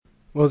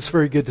Well, it's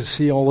very good to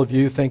see all of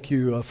you. Thank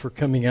you for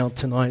coming out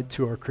tonight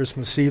to our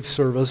Christmas Eve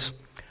service.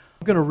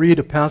 I'm going to read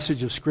a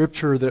passage of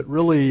Scripture that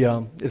really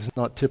is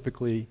not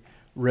typically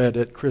read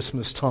at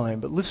Christmas time.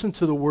 But listen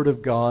to the Word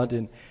of God,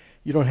 and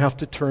you don't have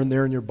to turn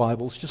there in your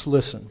Bibles. Just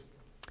listen.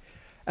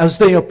 As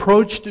they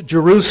approached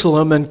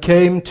Jerusalem and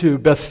came to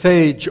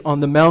Bethphage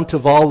on the Mount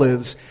of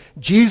Olives,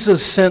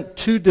 Jesus sent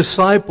 2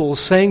 disciples,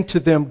 saying to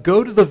them,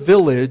 "Go to the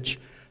village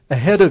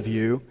ahead of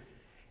you,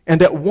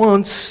 and at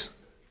once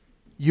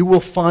you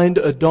will find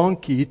a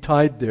donkey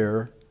tied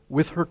there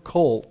with her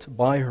colt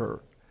by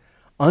her.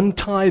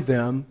 Untie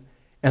them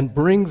and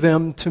bring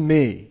them to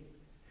me.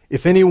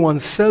 If anyone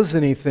says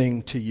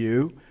anything to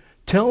you,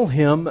 tell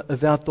him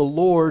that the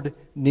Lord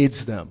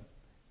needs them,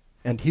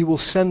 and he will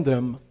send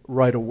them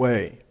right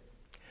away."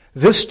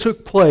 This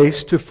took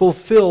place to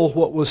fulfill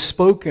what was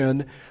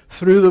spoken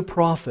through the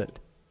prophet.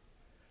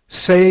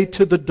 "Say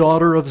to the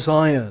daughter of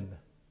Zion,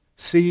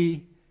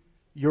 see,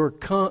 your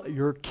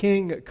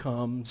king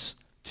comes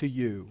to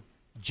you,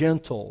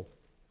 gentle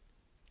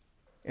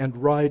and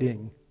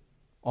riding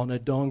on a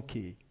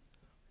donkey,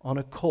 on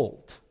a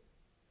colt,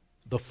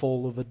 the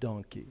foal of a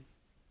donkey."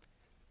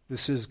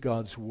 This is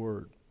God's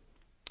Word.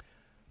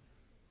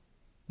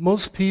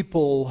 Most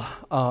people,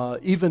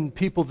 even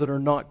people that are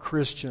not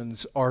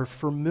Christians, are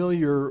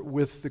familiar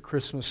with the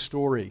Christmas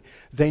story.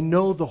 They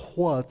know the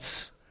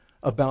what's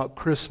about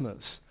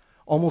Christmas.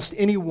 Almost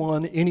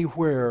anyone,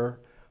 anywhere,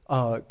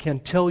 can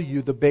tell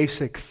you the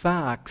basic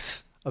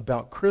facts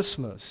about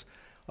Christmas.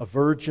 A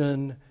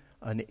virgin,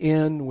 an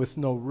inn with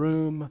no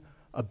room,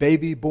 a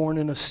baby born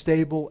in a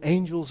stable,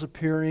 angels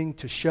appearing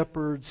to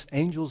shepherds,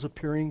 angels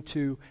appearing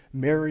to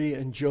Mary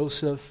and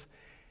Joseph,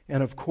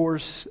 and of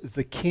course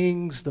the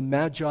kings, the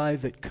magi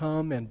that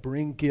come and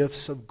bring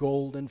gifts of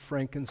gold and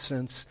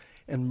frankincense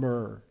and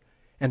myrrh,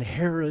 and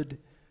Herod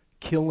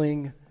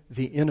killing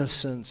the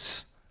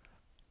innocents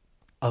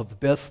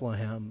of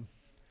Bethlehem.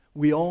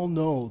 We all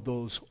know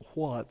those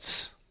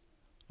what's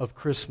of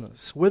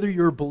Christmas. Whether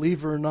you're a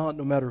believer or not,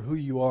 no matter who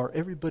you are,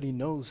 everybody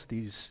knows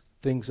these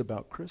things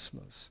about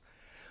Christmas.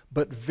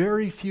 But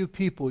very few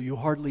people, you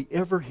hardly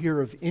ever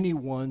hear of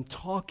anyone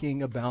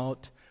talking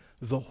about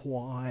the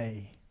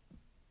why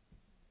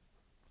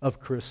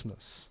of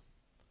Christmas.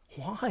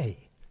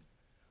 Why?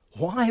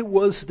 Why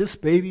was this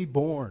baby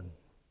born?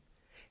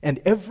 And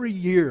every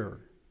year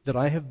that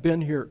I have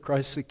been here at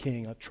Christ the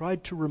King, I've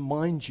tried to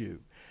remind you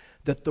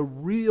that the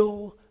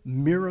real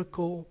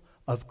miracle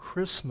of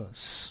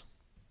Christmas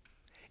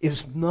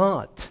is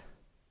not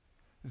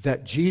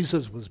that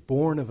Jesus was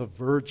born of a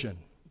virgin.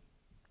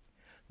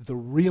 The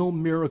real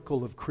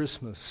miracle of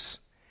Christmas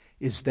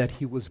is that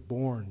he was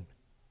born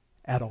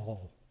at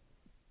all.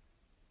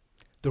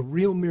 The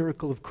real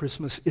miracle of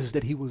Christmas is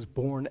that he was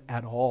born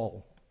at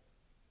all.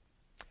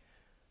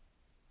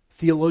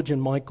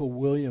 Theologian Michael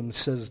Williams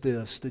says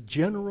this: the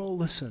general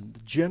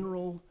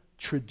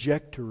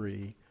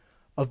trajectory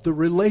of the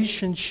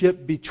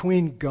relationship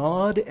between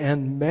God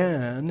and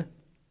man,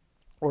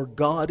 or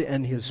God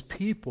and his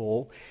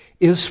people,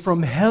 is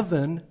from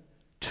heaven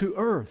to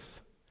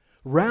earth,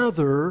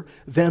 rather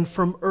than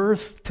from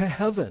earth to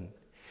heaven.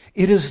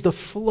 It is the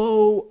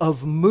flow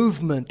of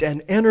movement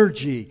and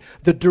energy,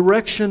 the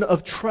direction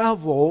of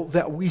travel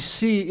that we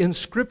see in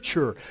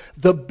Scripture.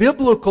 The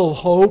biblical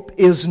hope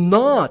is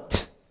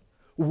not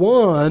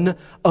one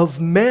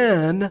of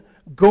man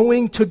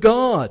going to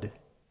God.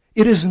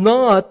 It is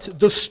not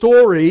the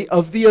story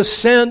of the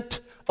ascent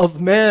of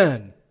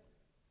man.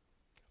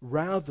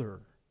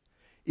 Rather,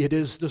 it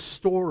is the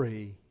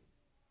story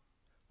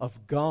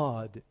of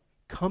God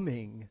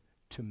coming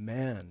to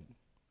man.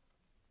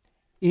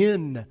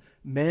 In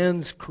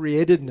man's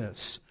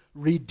createdness,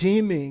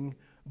 redeeming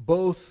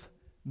both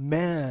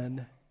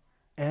man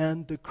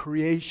and the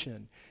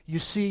creation. You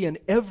see, in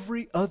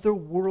every other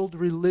world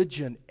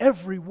religion,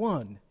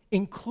 everyone,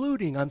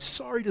 including, I'm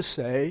sorry to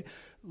say,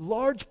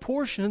 large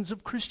portions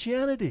of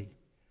Christianity,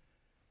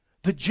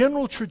 the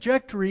general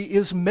trajectory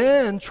is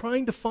man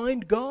trying to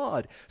find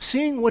God,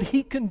 seeing what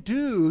he can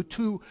do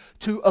to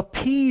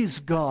appease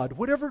God.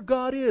 Whatever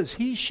God is,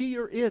 he, she,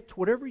 or it,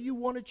 whatever you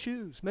want to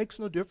choose, makes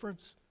no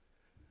difference.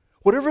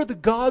 Whatever the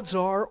gods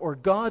are, or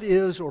God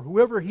is, or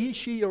whoever he,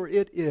 she, or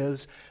it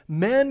is,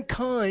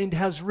 mankind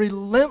has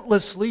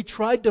relentlessly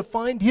tried to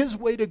find his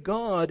way to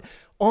God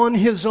on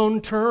his own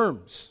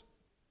terms.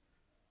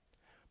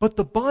 But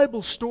the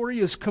Bible story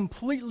is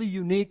completely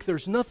unique.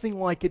 There's nothing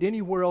like it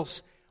anywhere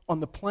else on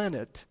the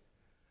planet,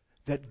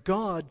 that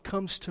God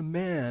comes to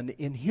man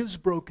in his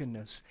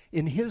brokenness,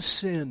 in his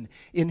sin,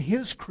 in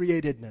his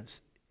createdness,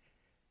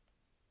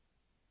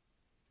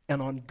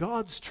 and on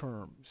God's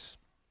terms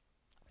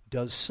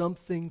does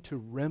something to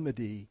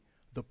remedy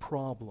the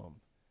problem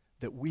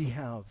that we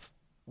have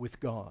with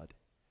God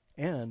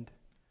and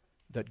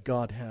that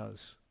God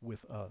has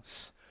with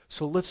us.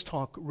 So let's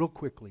talk real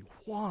quickly.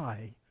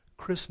 Why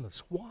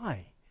Christmas?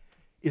 Why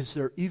is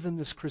there even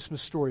this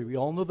Christmas story? We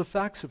all know the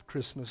facts of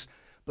Christmas,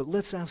 But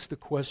let's ask the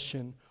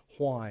question,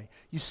 why?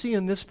 You see,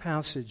 in this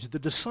passage, the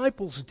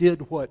disciples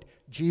did what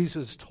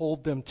Jesus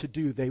told them to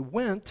do. They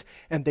went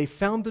and they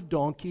found the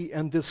donkey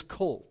and this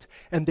colt.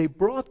 And they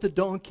brought the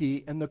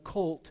donkey and the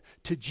colt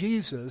to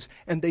Jesus,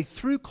 and they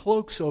threw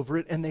cloaks over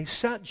it, and they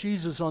sat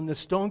Jesus on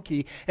this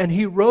donkey, and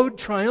he rode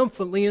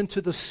triumphantly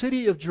into the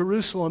city of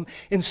Jerusalem.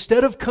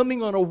 Instead of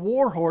coming on a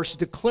war horse,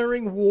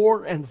 declaring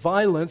war and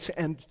violence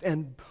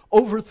and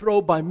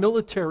overthrow by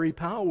military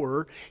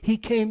power, he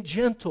came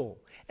gentle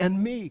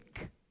and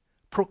meek,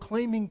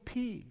 proclaiming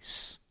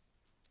peace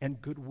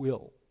and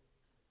goodwill.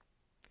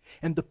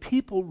 And the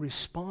people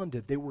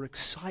responded. They were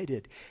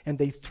excited, and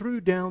they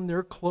threw down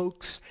their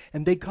cloaks,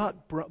 and they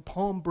got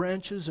palm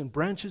branches and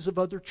branches of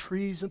other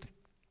trees, and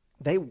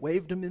they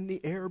waved them in the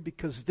air,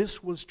 because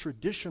this was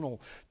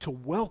traditional to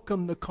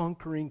welcome the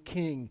conquering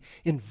king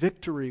in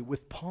victory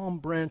with palm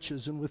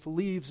branches and with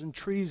leaves and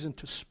trees, and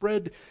to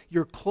spread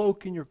your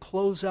cloak and your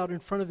clothes out in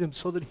front of him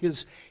so that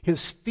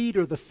his feet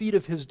or the feet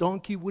of his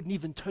donkey wouldn't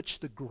even touch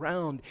the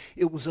ground.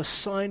 It was a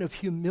sign of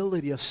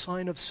humility, a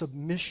sign of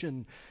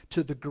submission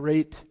to the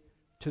great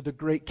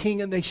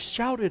king. And they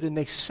shouted and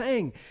they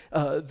sang.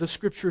 The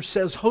scripture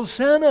says,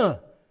 Hosanna,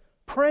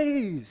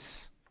 praise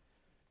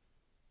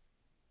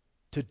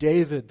to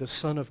David, the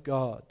Son of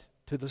God,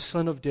 to the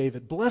Son of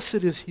David. Blessed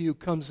is he who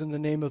comes in the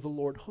name of the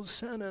Lord.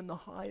 Hosanna in the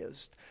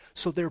highest.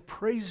 So they're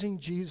praising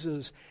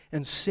Jesus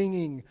and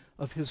singing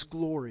of his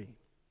glory.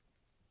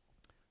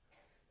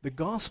 The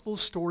gospel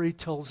story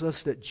tells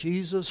us that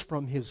Jesus,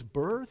 from his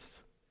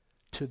birth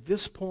to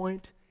this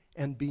point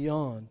and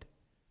beyond,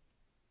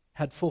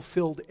 had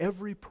fulfilled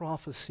every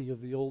prophecy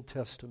of the Old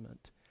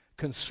Testament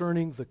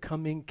concerning the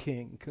coming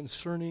king,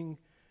 concerning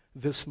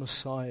this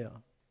Messiah.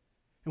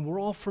 And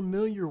we're all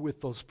familiar with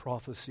those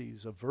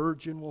prophecies. A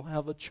virgin will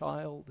have a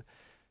child.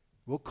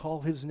 We'll call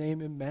his name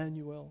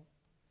Emmanuel.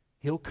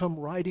 He'll come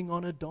riding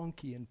on a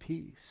donkey in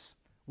peace.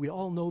 We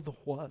all know the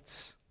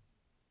whats,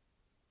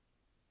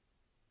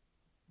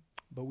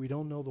 but we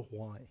don't know the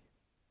why.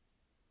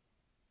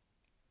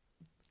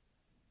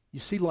 You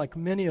see, like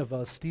many of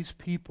us, these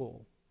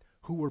people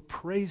who were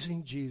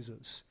praising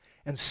Jesus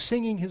and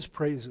singing his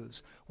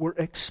praises were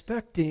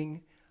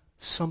expecting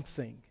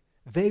something.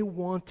 They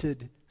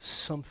wanted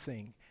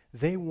something.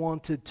 They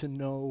wanted to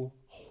know,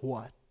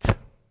 what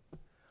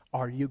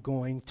are you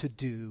going to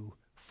do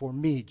for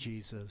me,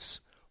 Jesus?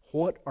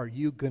 What are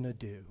you going to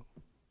do?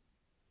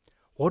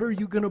 What are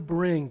you going to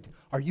bring?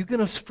 Are you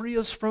going to free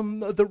us from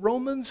the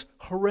Romans?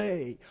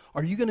 Hooray!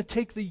 Are you going to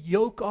take the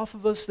yoke off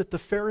of us that the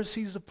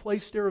Pharisees have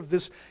placed there of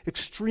this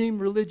extreme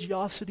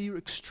religiosity,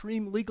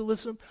 extreme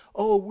legalism?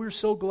 Oh, we're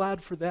so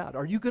glad for that.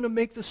 Are you going to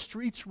make the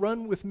streets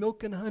run with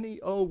milk and honey?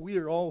 Oh, we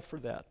are all for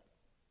that.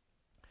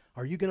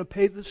 Are you going to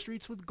pave the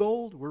streets with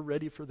gold? We're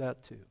ready for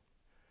that too.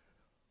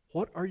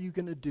 What are you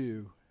going to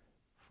do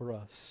for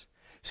us?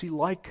 See,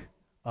 like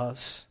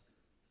us,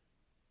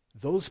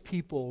 those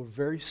people are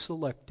very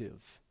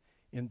selective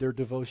in their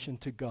devotion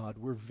to God.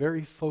 We're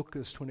very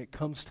focused when it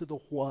comes to the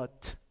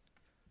what,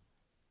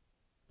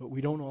 but we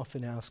don't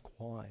often ask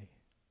why.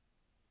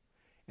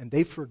 And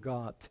they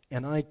forgot,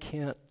 and I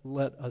can't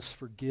let us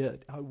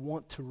forget. I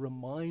want to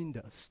remind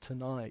us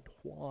tonight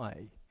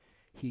why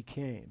he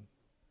came.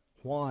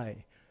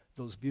 Why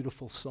those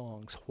beautiful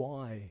songs?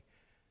 Why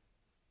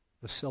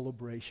the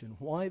celebration?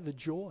 Why the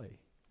joy?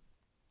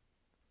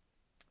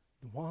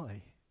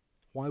 Why?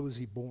 Why was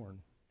he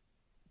born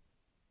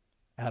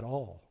at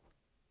all?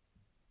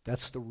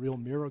 That's the real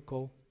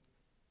miracle,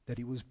 that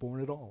he was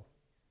born at all.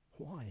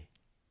 Why?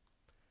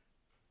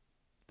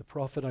 The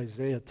prophet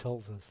Isaiah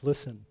tells us,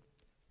 listen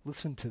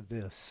to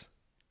this.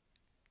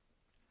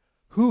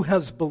 Who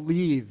has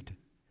believed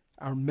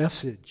our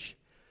message?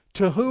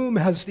 To whom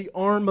has the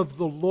arm of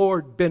the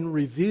Lord been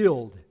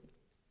revealed?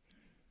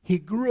 He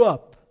grew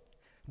up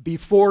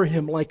before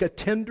him like a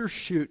tender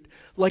shoot,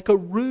 like a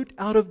root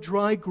out of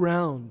dry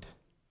ground.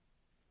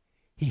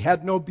 He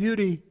had no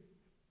beauty,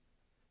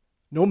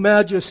 no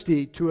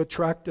majesty to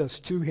attract us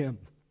to him.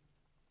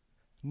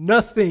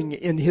 Nothing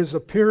in his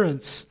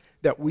appearance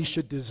that we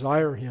should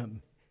desire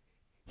him.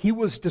 He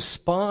was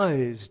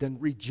despised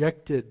and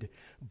rejected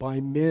by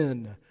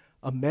men,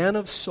 a man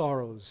of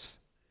sorrows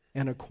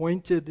and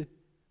acquainted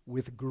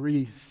with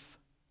grief,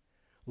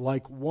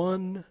 like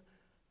one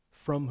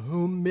from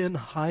whom men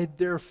hide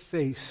their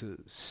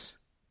faces.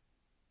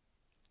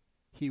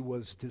 He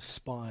was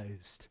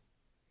despised,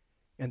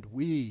 and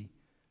we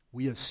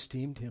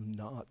esteemed him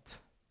not.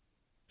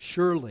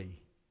 Surely,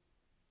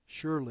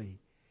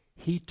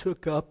 he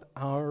took up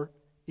our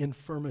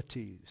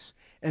infirmities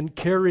and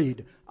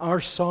carried our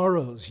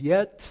sorrows,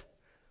 yet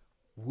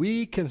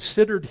we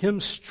considered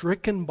him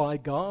stricken by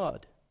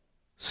God,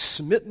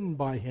 smitten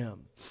by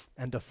him,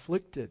 and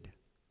afflicted.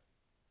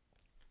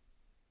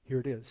 Here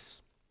it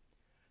is.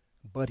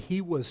 But he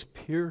was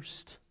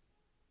pierced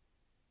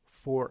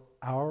for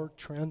our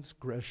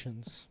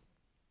transgressions.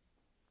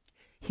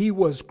 He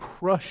was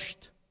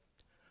crushed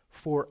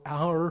for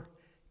our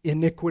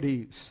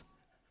iniquities.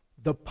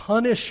 The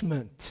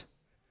punishment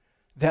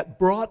that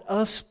brought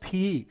us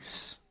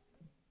peace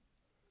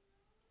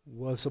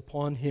was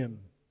upon him,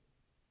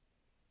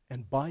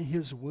 and by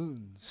his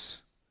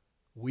wounds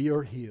we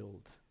are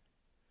healed.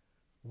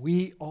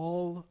 We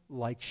all,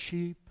 like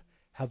sheep,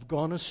 have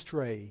gone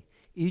astray,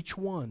 each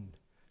one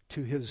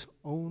to his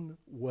own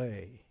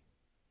way.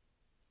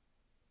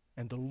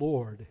 And the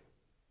Lord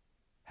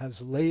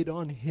has laid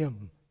on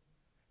him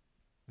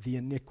the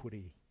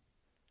iniquity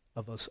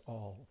of us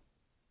all.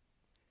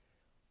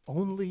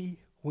 Only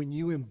when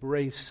you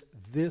embrace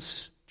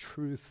this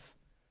truth,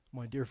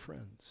 my dear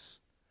friends,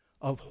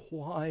 of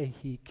why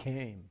he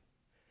came,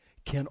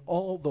 can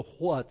all the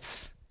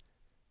whats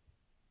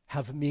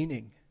have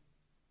meaning.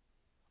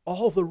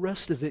 All the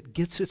rest of it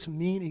gets its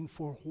meaning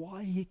for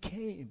why he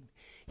came.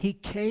 He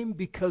came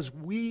because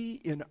we,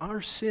 in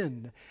our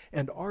sin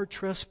and our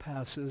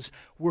trespasses,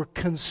 were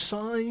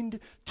consigned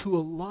to a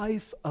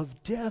life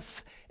of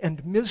death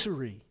and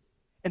misery.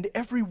 And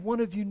every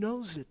one of you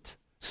knows it.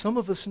 Some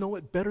of us know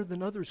it better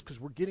than others because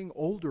we're getting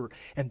older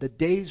and the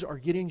days are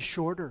getting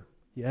shorter.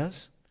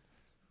 Yes?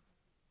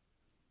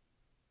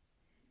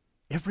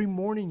 Every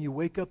morning you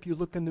wake up, you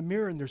look in the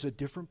mirror, and there's a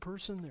different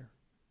person there.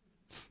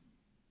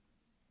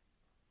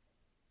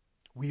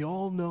 We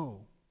all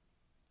know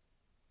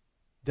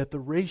that the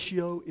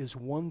ratio is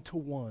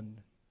 1-to-1,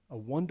 a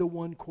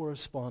 1-to-1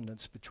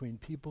 correspondence between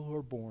people who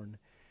are born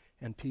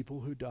and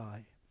people who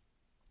die.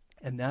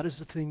 And that is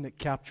the thing that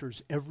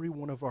captures every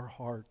one of our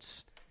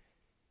hearts,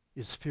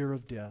 is fear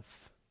of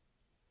death.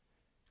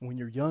 When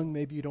you're young,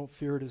 maybe you don't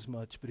fear it as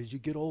much, but as you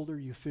get older,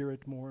 you fear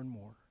it more and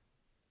more.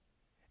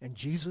 And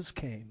Jesus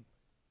came.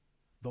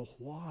 The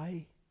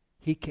why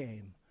he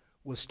came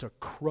was to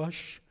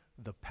crush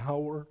the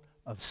power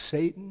of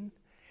Satan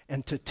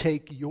and to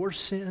take your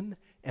sin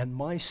and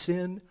my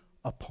sin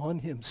upon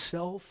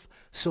himself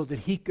so that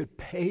he could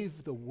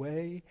pave the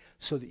way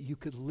so that you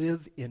could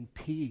live in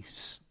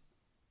peace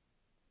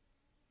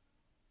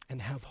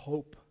and have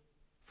hope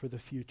for the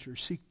future.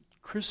 See,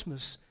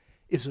 Christmas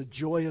is a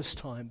joyous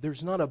time.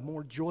 There's not a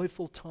more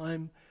joyful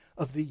time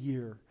of the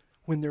year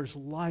when there's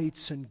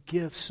lights and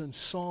gifts and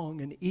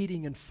song and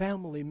eating and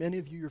family. Many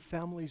of you, your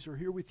families are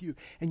here with you,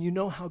 and you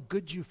know how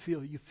good you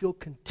feel. You feel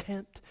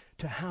content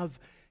to have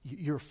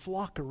your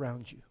flock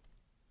around you.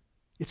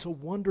 It's a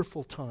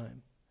wonderful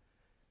time.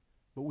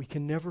 But we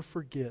can never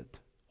forget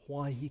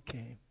why he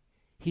came.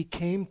 He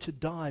came to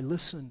die,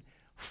 listen,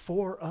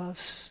 for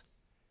us,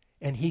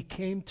 and he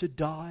came to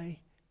die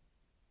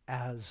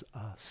as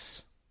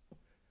us.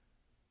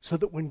 So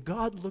that when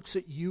God looks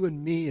at you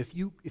and me, if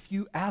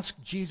you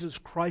ask Jesus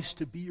Christ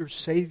to be your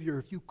Savior,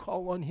 if you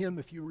call on him,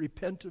 if you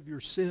repent of your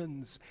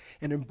sins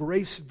and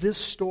embrace this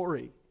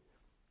story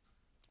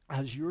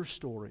as your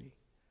story,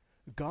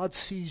 God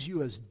sees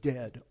you as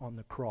dead on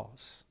the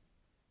cross.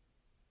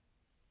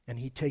 And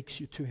he takes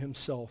you to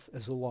himself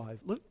as alive.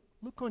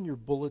 Look on your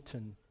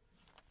bulletin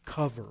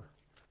cover.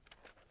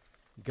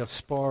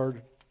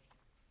 Gaspard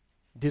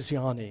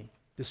Diziani,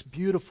 this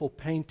beautiful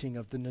painting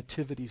of the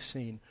nativity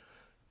scene.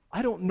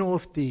 I don't know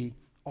if the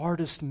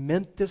artist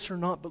meant this or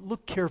not, but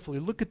look carefully.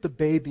 Look at the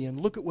baby and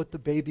look at what the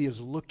baby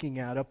is looking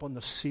at up on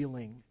the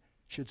ceiling.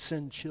 Should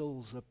send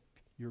chills up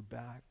your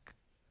back.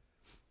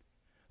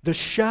 The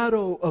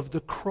shadow of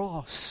the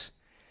cross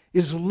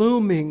is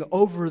looming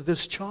over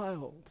this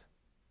child.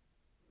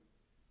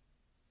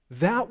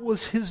 That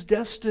was his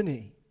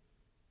destiny.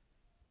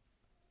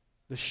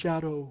 The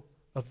shadow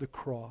of the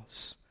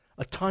cross.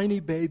 A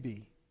tiny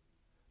baby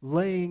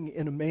laying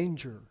in a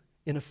manger,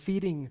 in a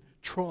feeding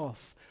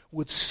trough,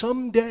 would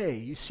someday,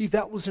 you see,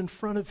 that was in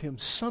front of him,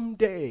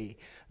 someday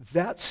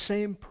that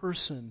same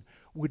person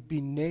would be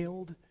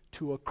nailed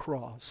to a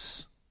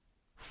cross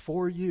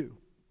for you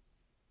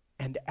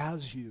and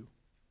as you.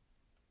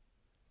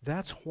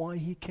 That's why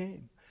he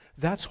came.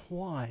 That's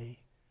why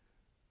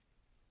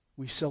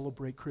we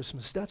celebrate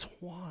Christmas. That's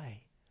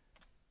why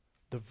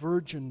the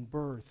virgin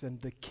birth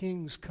and the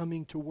kings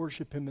coming to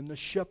worship him and the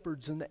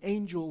shepherds and the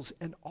angels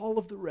and all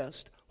of the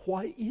rest,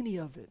 why any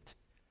of it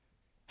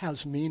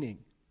has meaning.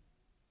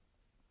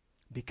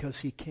 Because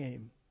he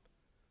came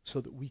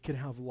so that we could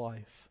have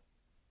life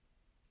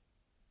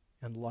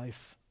and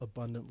life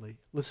abundantly.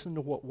 Listen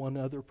to what one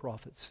other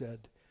prophet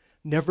said.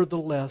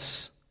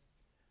 Nevertheless,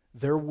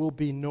 there will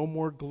be no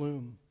more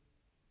gloom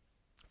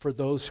for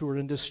those who are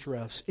in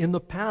distress. In the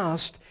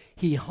past,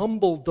 he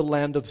humbled the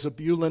land of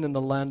Zebulun and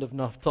the land of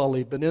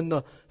Naphtali, but in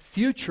the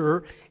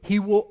future, he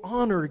will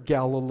honor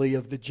Galilee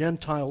of the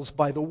Gentiles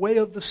by the way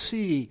of the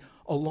sea,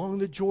 along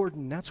the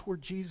Jordan. That's where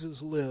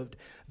Jesus lived.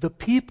 The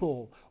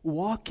people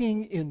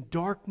walking in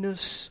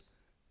darkness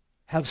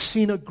have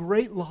seen a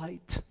great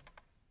light.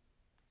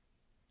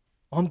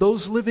 On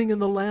those living in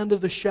the land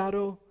of the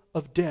shadow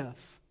of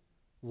death,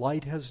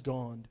 light has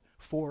dawned.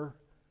 For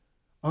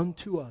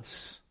unto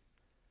us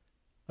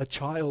a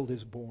child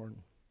is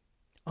born,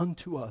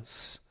 unto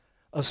us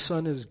a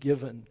son is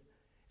given,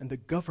 and the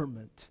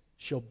government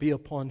shall be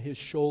upon his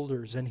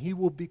shoulders, and he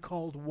will be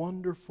called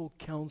Wonderful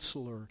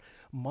Counselor,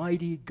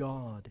 Mighty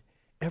God,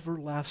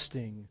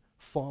 Everlasting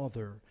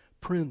Father,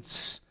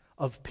 Prince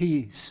of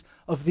Peace.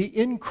 Of the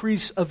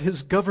increase of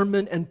his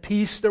government and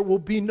peace there will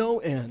be no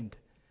end.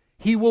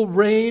 He will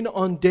reign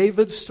on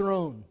David's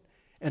throne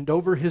and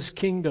over his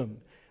kingdom,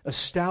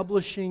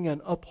 establishing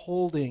and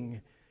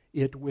upholding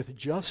it with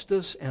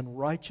justice and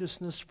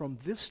righteousness from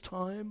this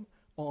time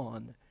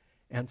on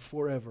and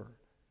forever.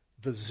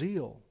 The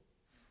zeal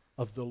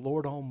of the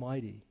Lord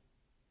Almighty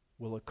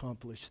will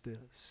accomplish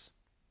this.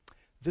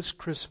 This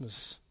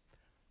Christmas,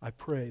 I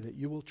pray that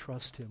you will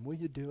trust Him. Will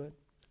you do it?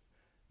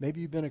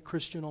 Maybe you've been a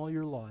Christian all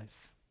your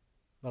life,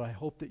 but I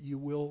hope that you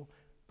will,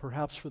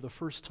 perhaps for the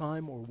first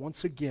time or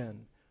once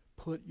again,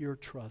 put your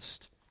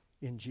trust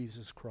in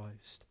Jesus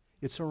Christ.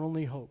 It's our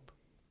only hope,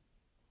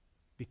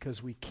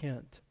 because we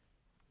can't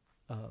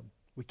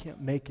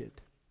make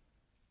it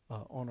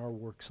on our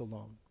works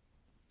alone.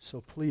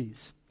 So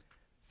please,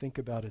 think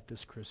about it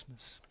this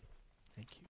Christmas. Thank you.